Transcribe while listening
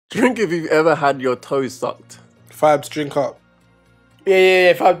Drink if you've ever had your toes sucked. Fabbz, drink up.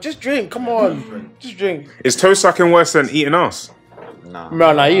 Yeah, Fabbz, just drink. Come on, just drink. Is toe sucking worse than eating ass?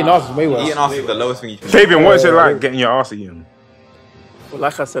 Nah, eating ass is way worse. Eating ass is the lowest thing you can do. Fabian, what is it like getting your ass eaten? Well,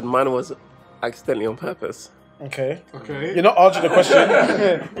 like I said, mine was accidentally on purpose. Okay. You're not answering the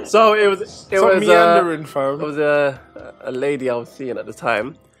question. So it was meandering, fam. It was a lady I was seeing at the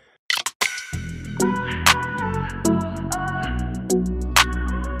time.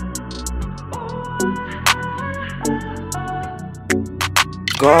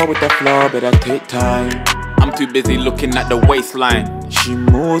 Go with the flow, better take time. I'm too busy looking at the waistline. She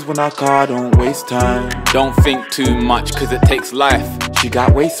moves when I call, don't waste time. Don't think too much, cause it takes life. She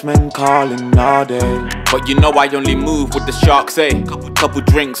got wastemen calling all day. But you know I only move with the sharks, eh? Couple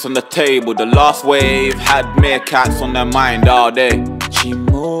drinks on the table, the last wave had meerkats on their mind all day. She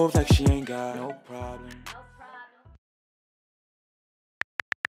moves like she ain't got no problem.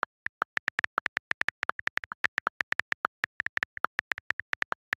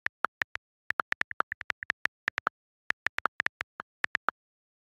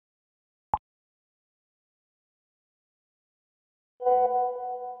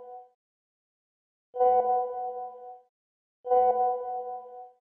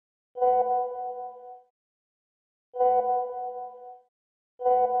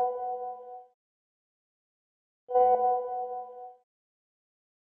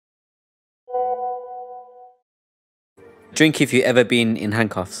 Drink if you've ever been in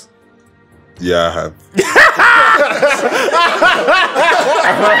handcuffs. Yeah, I have.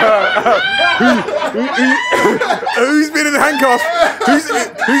 Who's been in handcuffs?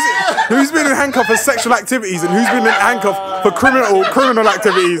 Who's been in handcuffs for sexual activities and who's been in handcuffs for criminal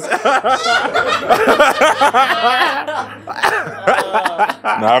activities?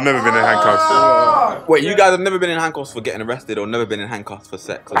 No, I've never been in handcuffs. Wait, you guys have never been in handcuffs for getting arrested or never been in handcuffs for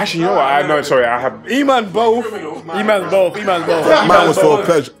sex? Actually, you know what? I have. Eman both. Eman both. Mine was for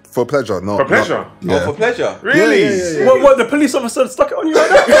pleasure. For pleasure, not For pleasure? Yeah. Oh, for pleasure? Really? Yeah. What, the police officer stuck it on you like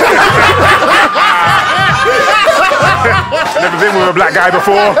that? Never been with a black guy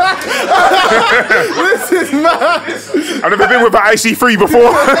before. This is mad. I've never been with an IC3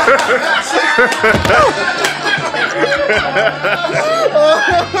 before.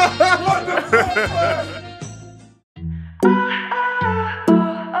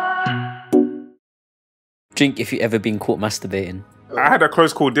 Drink if you've ever been caught masturbating. I had a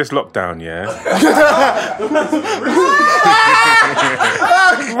close call this lockdown, yeah.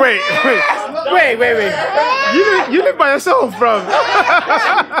 Wait. You live by yourself, bro.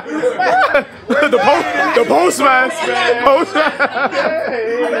 the postman.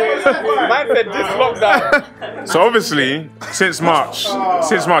 Man said this lockdown. So obviously, since March,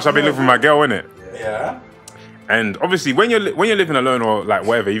 I've been living with my girl, innit? Yeah. And obviously, when you're living alone or like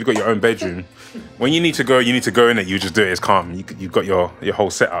whatever, you've got your own bedroom. When you need to go in it. You just do it. It's calm. You've got your whole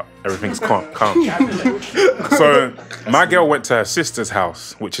setup. Everything's calm. So my girl went to her sister's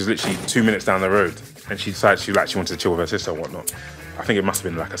house, which is literally 2 minutes down the road, and she decided she wanted to chill with her sister and whatnot. I think it must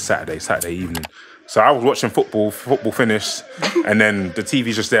have been like a Saturday evening. So I was watching football finished, and then the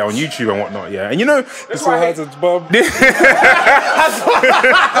TV's just there on YouTube and whatnot. Yeah, and you know, This one has its bum.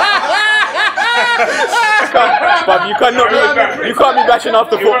 But you can't be bashing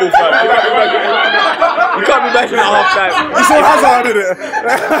after football, fam. You can't be bashing at half time. This one has hard in it.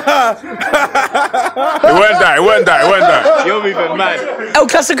 It weren't that. You're even mad. El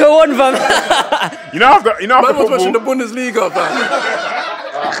Clasico on, fam. You know after Man was watching the football, Bundesliga, man.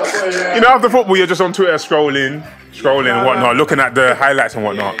 after football, you're just on Twitter scrolling and whatnot, looking at the highlights and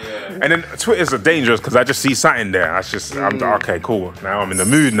whatnot. And then Twitter's dangerous because I just see something there. I'm okay, cool. Now I'm in the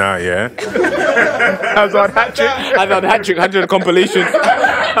mood now, yeah. Hazard hat-trick, 100 compilation.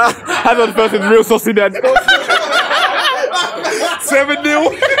 Hazard versus Real Sociedad.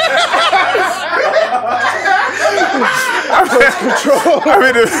 7-0.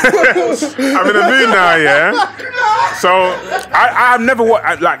 I'm in the mood now, yeah. So I've never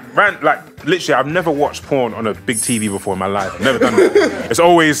watched literally I've never watched porn on a big TV before in my life. I've never done that. It's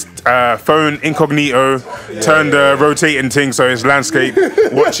always phone incognito, turn the rotating thing so it's landscape.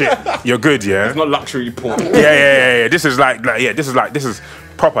 Watch it, you're good, yeah. It's not luxury porn. Yeah. This is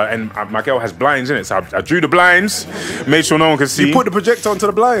proper, and my girl has blinds in it, so I drew the blinds, made sure no one could see. You put the projector onto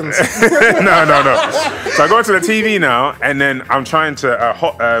the blinds. No. So I go to the TV now, and then I'm trying to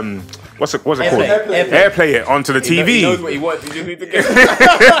what's it called? Airplay it onto the TV. He knows what he wants. You just need to get.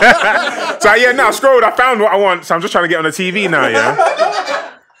 So I scrolled. I found what I want, so I'm just trying to get on the TV now. Yeah.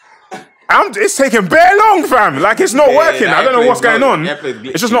 It's taking bare long, fam. Like it's not working. I don't know what's going on.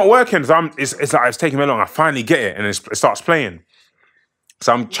 It's just not working. So it's taking me long. I finally get it, and it starts playing.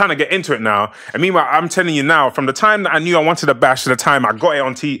 So I'm trying to get into it now. And meanwhile, I'm telling you now, from the time that I knew I wanted a bash to the time I got it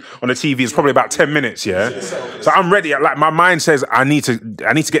on the TV, it's probably about 10 minutes, yeah? So I'm ready. Like, my mind says, I need to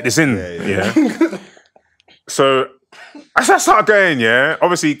get this in, yeah? So as I start going, yeah,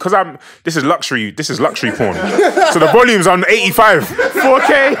 obviously, because this is luxury porn. So the volume's on 85.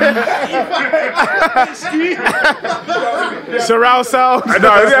 4K. Surround sound.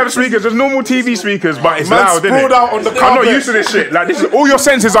 No, they have speakers, there's normal TV speakers, but it's loud, isn't it? Out on the I'm not used to this shit. Like, this is, all your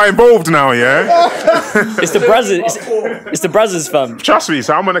senses are involved now, yeah? It's the brothers. It's the brothers, fam. Trust me,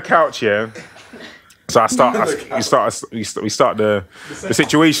 so I'm on the couch, yeah? So we start the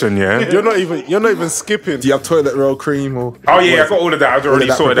situation, yeah? You're not even skipping. Do you have toilet roll cream or? Oh yeah, I got all of that. I'd already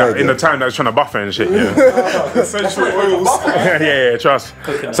that sorted that prepared, in yeah. the time that I was trying to buffer and shit, yeah. Essential oils. yeah, trust.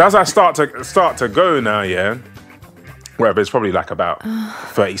 So as I start to go now, yeah, whatever, it's probably like about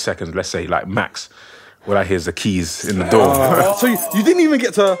 30 seconds, let's say, like max. All I hear is the keys in the door. So you didn't even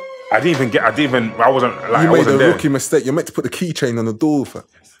get to. I wasn't like, You I made wasn't a there. rookie mistake. You're meant to put the keychain on the door.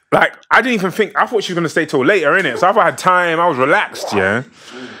 Like, I didn't even think, I thought she was going to stay till later, innit? So if I had time, I was relaxed, yeah?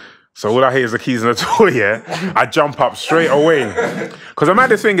 So all I hear is the keys in the door, yeah? I jump up straight away. Because the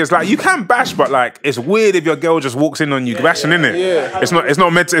maddest thing is, like, you can bash, but, like, it's weird if your girl just walks in on you bashing, innit? Yeah. It's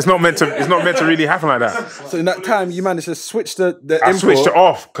not meant to really happen like that. So in that time, you managed to switch the I switched it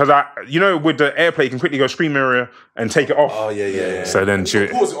off, because with the AirPlay, you can quickly go screen mirror and take it off. Oh yeah. So then she...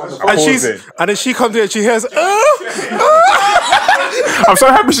 And then she comes in and she hears, I'm so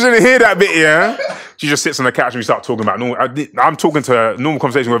happy she didn't hear that bit, yeah? She just sits on the couch and we start talking about normal. I'm talking to her normal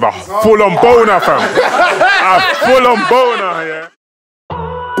conversation with a full-on boner, fam. A full-on boner, yeah?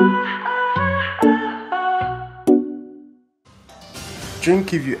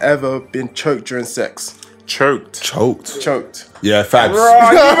 Drink if you ever been choked during sex. Choked. Choked. Yeah, Fabbz. Bro,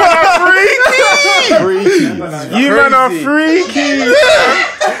 you man are freaky.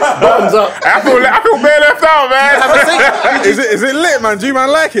 Bottoms up. I feel bare left out, man. is it lit, man? Do you man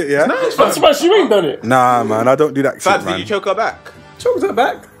like it, yeah? I'm surprised you ain't done it. Nah, man, I don't do that shit, Fabbz, man. did you choke her back? Choked her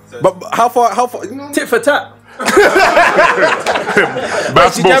back. But how far? Tit for tat.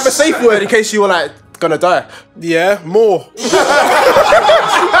 That's Did you have a safe word in case you were like gonna die? Yeah, more.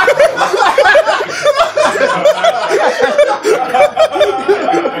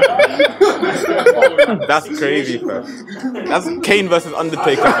 That's crazy, fam. That's Kane versus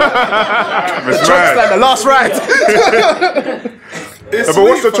Undertaker. It's Chokes mad. like the last ride. It's But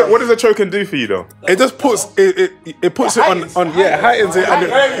sweet, fam. what does the choking do for you, though? It just puts it puts it on heightens it and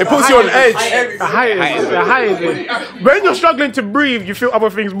it puts you on edge. When you're struggling to breathe, you feel other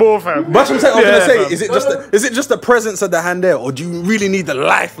things more, fam. That's what I was gonna say. Is it just the presence of the hand there, or do you really need the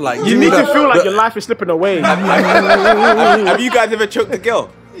life? Like You need to feel like your life is slipping away. Have you guys ever choked a girl?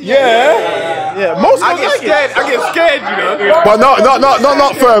 Yeah, most I get scared, you know. But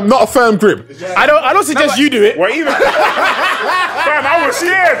not firm, not a firm grip. I don't suggest you do it. Well, even... Fam, I was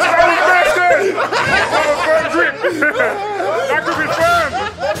scared. I was very scared. That was firm grip. That grip is firm.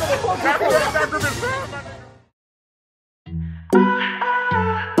 That grip is firm.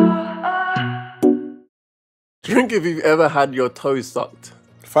 Drink if you've ever had your toes sucked.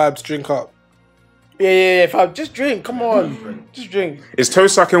 Fabbz, drink up. Yeah. Fam, just drink. Come on, just drink. Is toe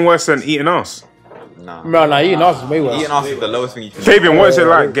sucking worse than eating ass? Nah. No, eating ass is way worse. Eating ass is the lowest thing you can do. Fabian, what is it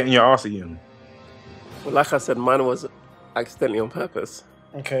like getting your ass eaten? Well, like I said, mine was accidentally on purpose.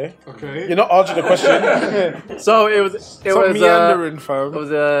 Okay. You're not answering the question. So it was meandering, fam. It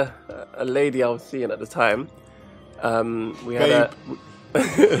was a lady I was seeing at the time. We had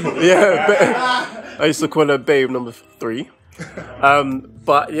I used to call her babe number 3.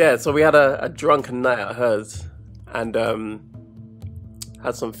 But yeah, so we had a drunken night at hers and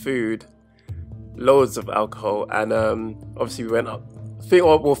had some food, loads of alcohol, and obviously we went up.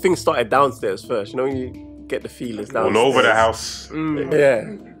 Things started downstairs first. You know, you get the feelers downstairs. All over the house. Yeah,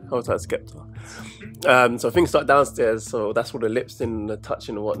 I was like skeptical. So things start downstairs, so that's all the lips and the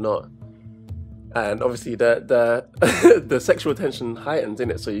touching and whatnot. And obviously the the sexual tension heightens in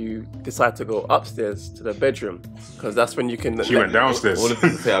it, so you decide to go upstairs to the bedroom because that's when you can. She went downstairs. All of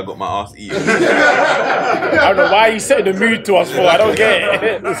people say I got my ass eaten. I don't know why you setting the mood to us for. I don't get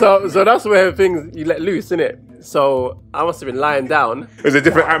it. So that's where things you let loose, innit? So I must have been lying down. There's a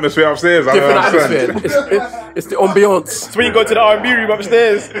different atmosphere upstairs. Different atmosphere. It's the ambiance. So when you go to the R&B room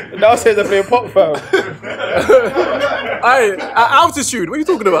upstairs, downstairs they're playing pop, fam. At altitude. What are you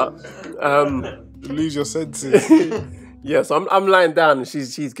talking about? Lose your senses. Yeah, so I'm lying down and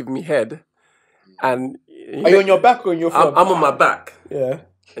she's giving me head, and Are you on your back or on your front? I'm on my back. Yeah.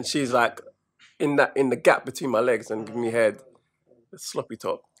 And she's like in the gap between my legs and giving me head. Sloppy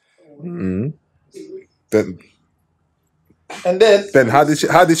top. Then And then how did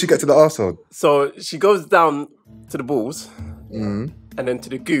she get to the arsehole? So she goes down to the balls and then to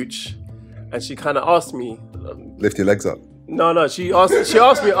the gooch, and she kind of asked me, Lift your legs up. No, she asked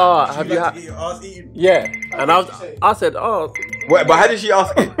me, have you had? Yeah, and I said, oh. Wait, but how did she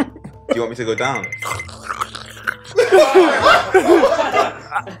ask it? Do you want me to go down?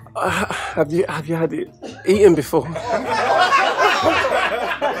 Have you had it eaten before? And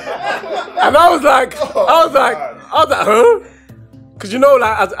I was like, huh? Because you know,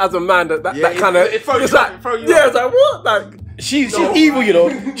 like as a man, that kind of it's like, it's like what? Like she's evil, you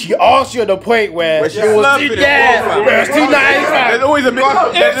know. She asked you at the point where she's slurping it. Where it's too nice. There's always a bit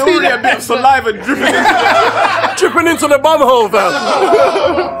of saliva dripping into the bum hole, fam.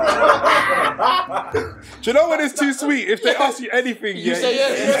 Do you know when it's too sweet? If they ask you anything, you say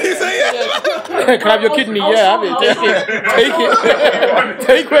yes. You say yes. Can I have your kidney? Yeah, have it. Take it.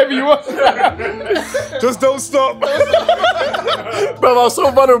 Take whatever you want. Just don't stop. Bro, I was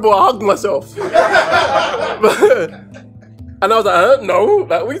so vulnerable, I hugged myself. And I was like, no,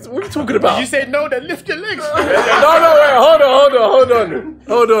 like, what are you talking about? You say no, then lift your legs. No, wait,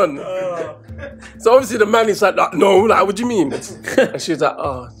 hold on. So obviously the man is like, no, like, what do you mean? And she's like,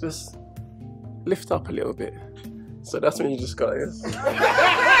 oh, just lift up a little bit. So that's when you just got it.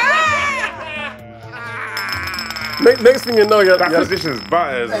 Next thing you know, that position's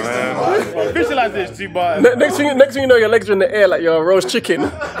butters, man. Visualize this, too butters. Next thing you know, your legs are in the air like you're a roast chicken.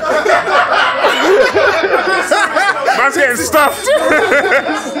 Man's getting stuffed.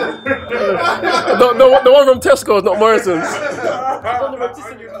 the one from Tesco's, not Morrison's.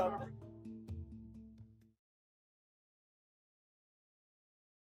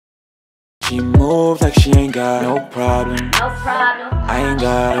 She moves like she ain't got no problem. No problem. I ain't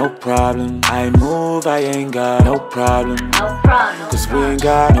got no problem. I move, I ain't got no problem. No problem. Cause we ain't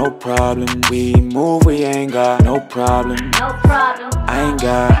got no problem. We move, we ain't got no problem. No problem. I ain't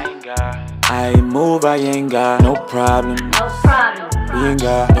got. I move, I ain't got no problem. No problem. We ain't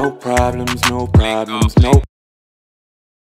got no problems, no problems, no.